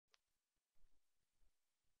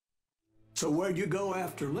So where'd you go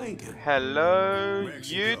after Lincoln? Hello,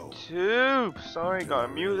 Mexico. YouTube. Sorry,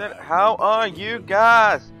 got muted. How are you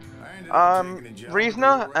guys?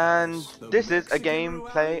 Reasoner, and this is a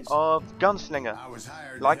gameplay of Gunslinger.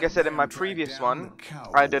 Like I said in my previous one,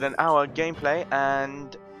 I did an hour gameplay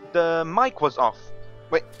and the mic was off.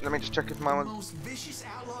 Wait, let me just check if my one.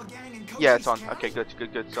 Yeah, it's on. Okay,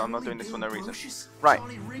 good. So I'm not doing this for no reason. Right.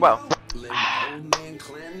 Well,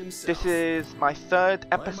 this is my third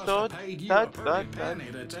episode. Third.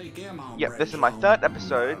 Yep, this is my third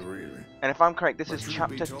episode. And if I'm correct, this is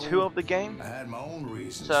chapter 2 of the game.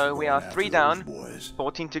 So we are 3 down,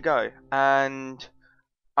 14 to go. And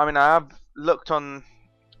I mean, I have looked on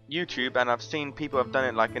YouTube and I've seen people have done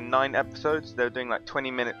it like in 9 episodes. They're doing like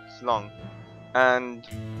 20 minutes long. And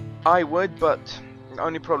I would, but the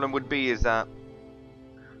only problem would be is that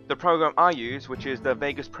the program I use, which is the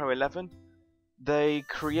Vegas Pro 11, they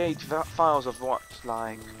create files of what,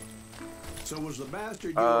 like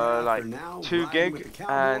like 2 gig,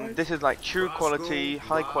 and this is like true quality,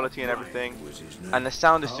 high quality and everything, and the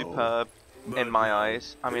sound is superb in my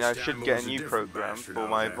eyes. I mean, I should get a new program for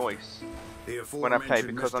my voice when I play,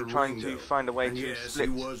 because I'm trying to find a way to split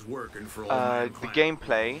the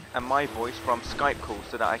gameplay and my voice from Skype calls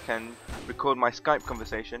so that I can record my Skype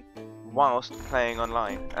conversation whilst playing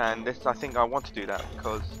online. And this, I think I want to do that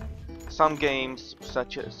because some games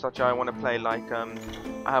such I want to play, like I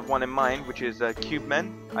have one in mind which is Cube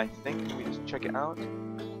Men, I think. Let me just check it out.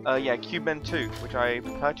 Yeah, Cube Men 2, which I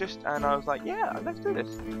purchased, and I was like, yeah, let's do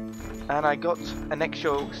this. And I got an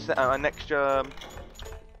extra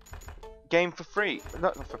game for free,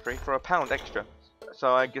 not for free, for £1 extra.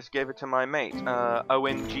 So I just gave it to my mate,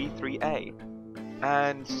 ONG3A.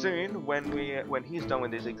 And soon, when he's done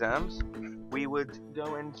with his exams, we would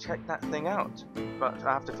go and check that thing out. But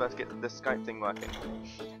I have to first get the Skype thing working.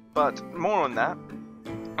 But more on that,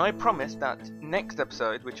 I promised that next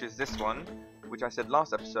episode, which is this one, which I said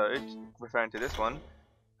last episode, referring to this one,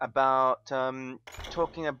 about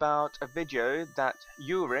talking about a video that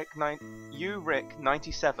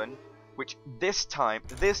Uric97, which this time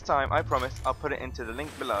I promise I'll put it into the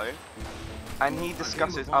link below, and he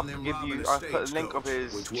discusses. I'll put a link of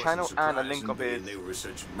his channel and a link of his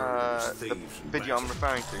the video I'm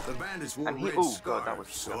referring to. And he, oh god, that was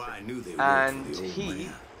disgusting. And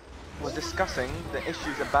he was discussing the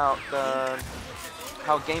issues about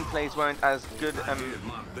how gameplays weren't as good,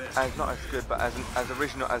 as not as good, but as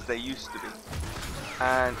original as they used to be.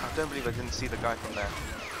 And I don't believe I didn't see the guy from there.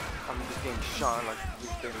 I'm just getting shot like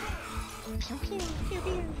he's been.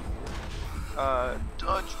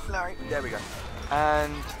 Dodge, fly. There we go.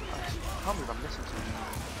 And I can't believe I'm missing something.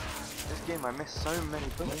 This game I missed so many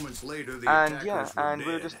bullets. And yeah, and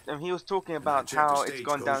we were just, and he was talking about how it's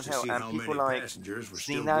gone downhill, and people like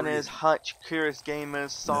Xenanas, Hutch, Curious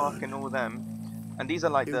Gamers, Sark, and all them. And these are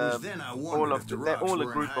like they're all a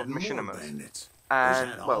group of machinimas.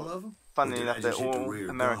 And well, funnily enough, they're all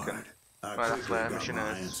American. Well, that's where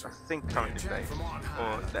Missionaries, I think, currently based,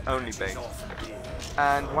 or they're only based.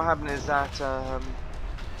 And what happened is that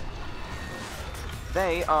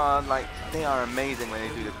they are amazing when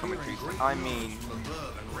they do the commentaries. I mean,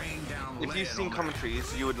 if you've seen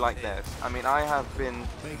commentaries, you would like theirs. I mean, I have been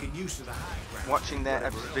watching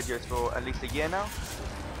their videos for at least a year now.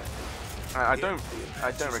 I don't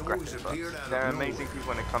regret it, but they're amazing people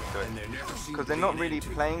when it comes to it, because they're not really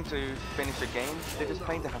playing to finish a game, they're just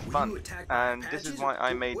playing to have fun. And this is why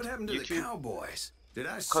I made YouTube,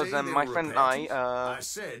 because my friend and I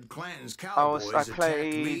started playing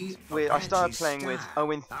with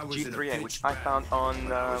ONG3A, which I found on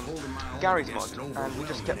Gary's mod, and we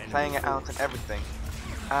just kept playing it out and everything.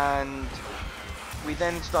 And we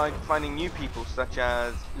then started finding new people such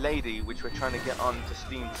as Lady, which we're trying to get on to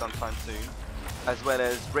Steam sometime soon, as well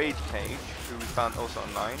as Rage Cage, who we found also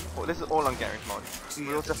online. Well, this is all on Gary's mod.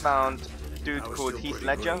 We also found a dude called Heath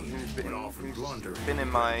Ledger, who's been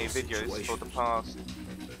in my videos for the past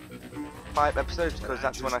 5 episodes, because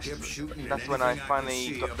that's when I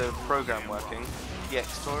finally got the program working, the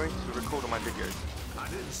X-Story, to record all my videos.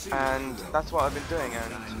 And that's what I've been doing,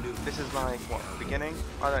 and this is like, what, the beginning?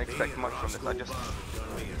 I don't expect much from this, I just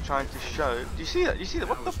trying to show. Do you see that? You see that?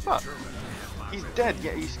 What the fuck? He's dead,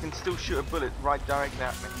 yet he can still shoot a bullet right directly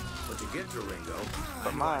at me.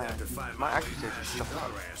 But my accuracy is just shut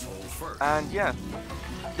up. And yeah,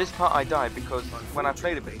 this part I died because when I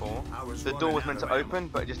played it before, the door was meant to open,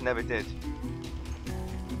 but it just never did.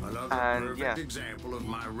 And yeah,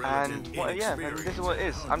 and this is what it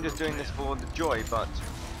is. I'm just doing this for the joy, but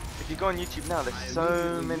if you go on YouTube now, there's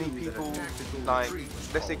so many people, like,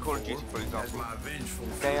 let's say Call of Duty for example,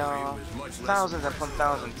 they are thousands upon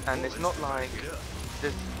thousands, and it's not like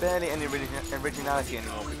there's barely any originality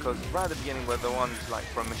anymore, because right at the beginning were the ones like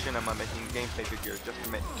from Machinima making gameplay videos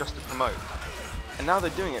just to promote, and now they're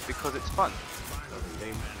doing it because it's fun.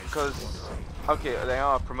 Because okay, they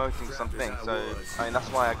are promoting something, so I mean that's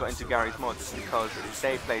why I got into Gary's mods, because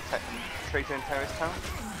they play Traitor and Terrorist Town.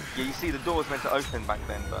 Yeah, you see the doors meant to open back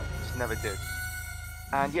then, but just never did.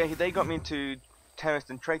 And yeah, they got me into Terrorist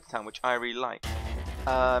and Traitor Town, which I really like.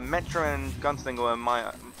 Metro and Gunslinger were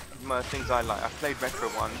my things I like. I played Metro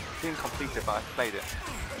 1, didn't complete it, but I played it.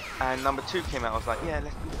 And number 2 came out, I was like, yeah,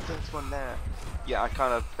 let's do the first one there. Yeah, I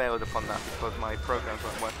kind of failed upon that because my programs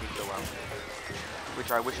weren't working so well. Which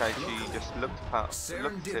I wish I actually just looked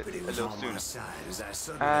at it a little sooner.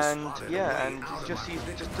 And yeah, and he's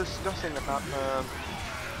just discussing about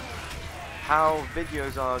how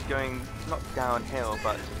videos are going, not downhill,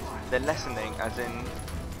 but they're lessening, as in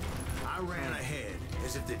I ran ahead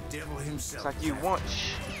as if the devil himself. It's like you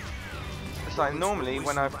watch. It's like normally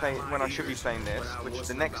when I should be playing this, which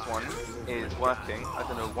the next one is working. I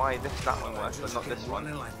don't know why that one works, but not this one.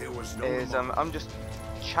 Is I'm just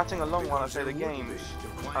chatting along while I play the game,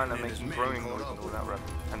 kind of making groaning noises and all that rap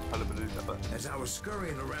and hullabalooza. But as I was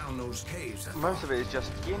scurrying around those caves, most of it is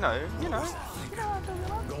just you know.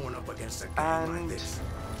 Going up against a game and like this.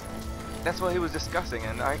 That's what he was discussing,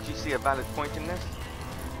 and I actually see a valid point in this.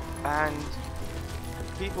 And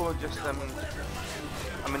people are just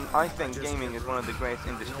I mean, I think gaming is one of the greatest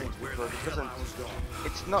industries because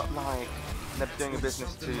it's not like they're doing a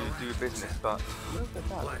business to do a business, but look at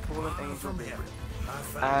that, fallen angel.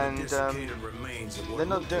 And they're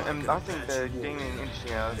not doing. I think the gaming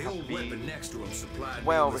industry has to be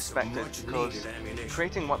well respected, because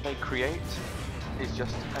creating what they create is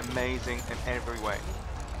just amazing in every way,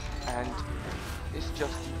 and it's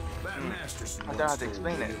just. I don't know how to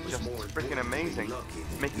explain it. It's just freaking amazing,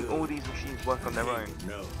 making all these machines work on their own.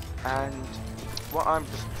 And what I'm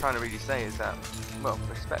just trying to really say is that, well,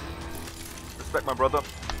 respect my brother.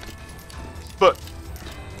 But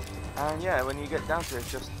and yeah, when you get down to it,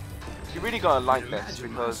 just you really gotta like this,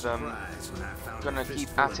 because gonna keep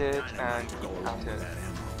at it and keep at it.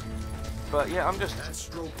 But yeah,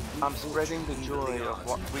 I'm spreading the joy of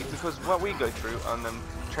what we go through on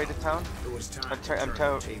Trader Town and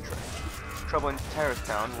Trouble in Terrorist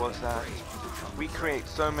Town was that we create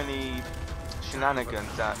so many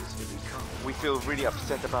shenanigans that we feel really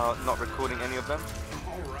upset about not recording any of them.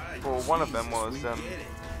 For one of them was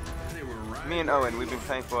me and Owen. We've been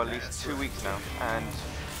playing for at least 2 weeks now, and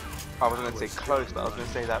I wasn't going to say close, but I was going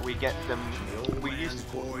to say that we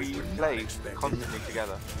play constantly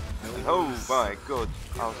together. And oh my god,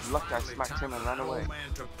 I was lucky I smacked him and ran away.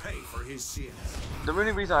 The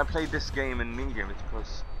only reason I played this game in mini-game is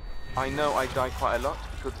because I know I die quite a lot,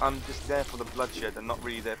 because I'm just there for the bloodshed and not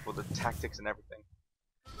really there for the tactics and everything.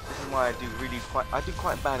 This is why I do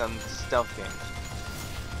quite bad on stealth games.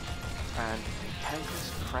 And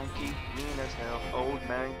Cantankerous, Cranky, mean as hell, old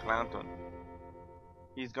man Clanton.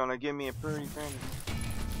 He's gonna give me a pretty thing.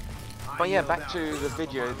 But yeah, back to the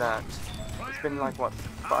video that it's been like what,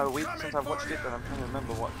 5 weeks since I've watched it, and I'm trying to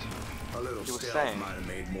remember what he was saying.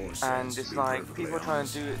 And it's like people are trying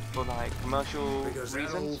to do it for like commercial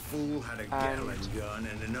reasons,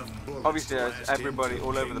 and obviously there's everybody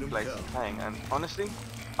all over the place playing. And honestly,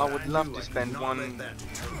 I would love to spend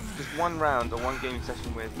just one round or one gaming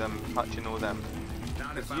session with Hutch and all them.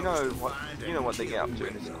 Because you know what they get up to,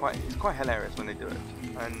 and it's quite hilarious when they do it.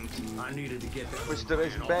 And which is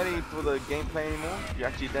barely for the gameplay anymore. You're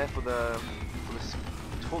actually there for the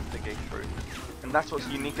talk they go through, and that's what's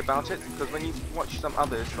unique about it. Because when you watch some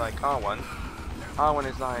others like R1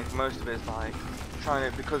 is like most of it is like trying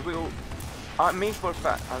to, because we all me for a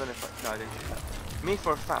fact. I don't know if I didn't say that. Me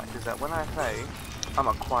for a fact is that when I play, I'm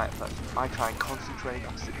a quiet person. I try and concentrate,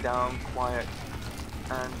 sit down, quiet,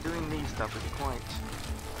 and doing these stuff is quite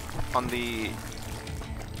on the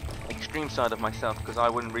extreme side of myself, because I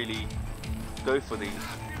wouldn't really go for these.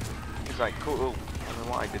 It's like, cool, oh, I don't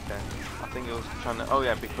know what I did there. I think it was trying to, oh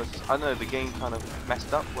yeah, because, I don't know, the game kind of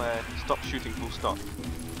messed up where he stopped shooting full stop.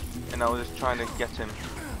 And I was just trying to get him.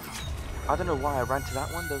 I don't know why I ran to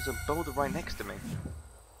that one, there was a boulder right next to me.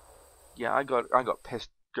 Yeah, I got pissed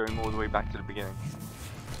going all the way back to the beginning.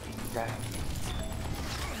 Damn.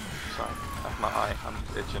 Sorry, that's my eye, I'm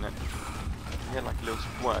itching it. Yeah, like a little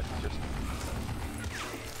squirt, just.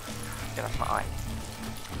 Yeah, that's my eye.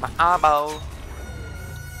 My eyeball.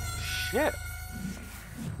 Shit.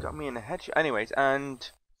 Got me in the head. Anyways, and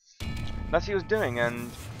that's what he was doing, and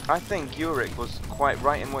I think Ulrich was quite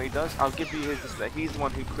right in what he does. I'll give you his display. He's the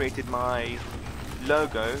one who created my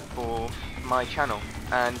logo for my channel,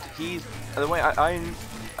 and he's the way what's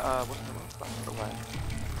the word?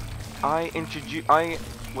 I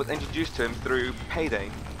was introduced to him through Payday.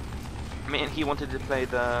 Me and he wanted to play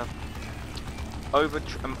the over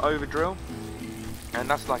drill, and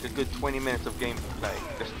that's like a good 20 minutes of gameplay,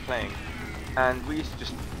 just playing. And we used to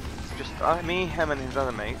just me, him, and his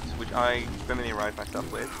other mates, which I familiarized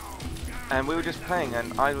myself with, and we were just playing.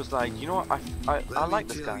 And I was like, you know what, I like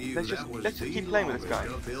this guy. Let's just keep playing with this guy.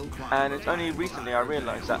 And it's only recently I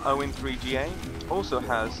realized that 0-3GA also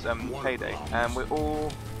has Payday, and we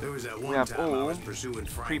have all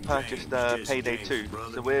pre-purchased Payday 2,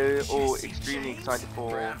 so we're all extremely excited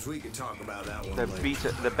for the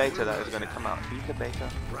beta that is going to come out. Beta?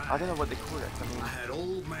 I don't know what they call it. I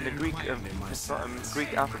mean, the Greek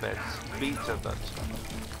Greek alphabets, beta, but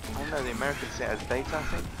I don't know. The Americans say it as beta, I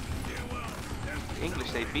think. The English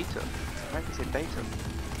say beta. Americans say beta.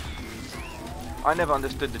 I never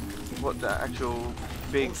understood what the actual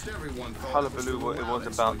big hullabaloo it was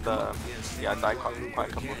about the... Yeah, I died quite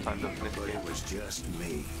a couple of times in this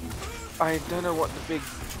game. I don't know what the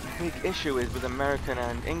big issue is with American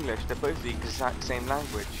and English. They're both the exact same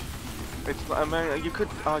language. It's like you could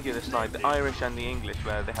argue this like the Irish and the English,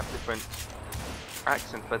 where they have different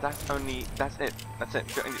accents, but that's it. That's it.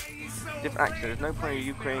 Different accents. There's no point in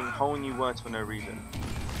you creating whole new words for no reason.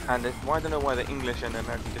 And I don't know why the English and the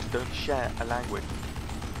American just don't share a language.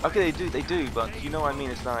 Okay, they do, but you know what I mean.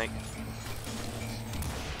 It's like,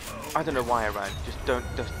 I don't know why, Iran. Just don't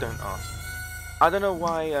ask. I don't know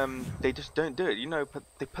why they just don't do it. You know,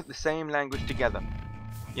 they put the same language together.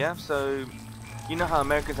 Yeah, so you know how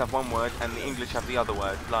Americans have one word and the English have the other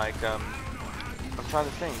word. Like I'm trying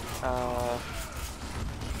to think.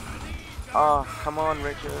 Come on,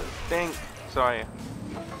 Richard. Think. Sorry.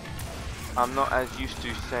 I'm not as used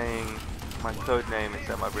to saying my code name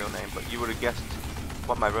instead of my real name, but you would have guessed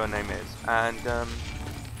what my real name is. And I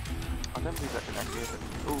don't believe that can actually happen.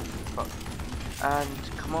 Ooh, fuck.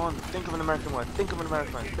 And come on, think of an American word. Think of an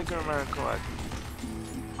American word. Think of an American word.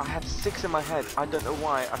 I have 6 in my head. I don't know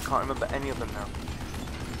why. I can't remember any of them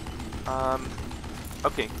now.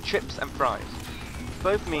 Okay, chips and fries.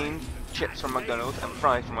 Both mean chips from McDonald's and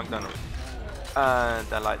fries from McDonald's.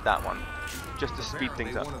 They're like that one, just to speed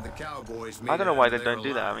things up. I don't know why they don't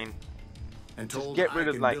do that. I mean, just get rid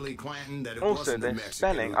of like. Also, their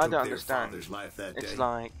spelling, I don't understand. It's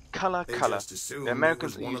like color. The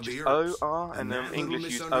Americans use just O-R, and the English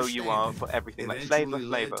use O-U-R for everything, like flavor.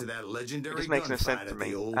 It just makes no sense to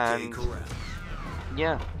me. And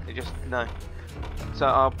yeah, it just no. So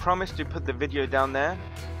I'll promise to put the video down there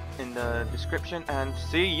in the description, and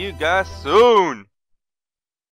see you guys soon.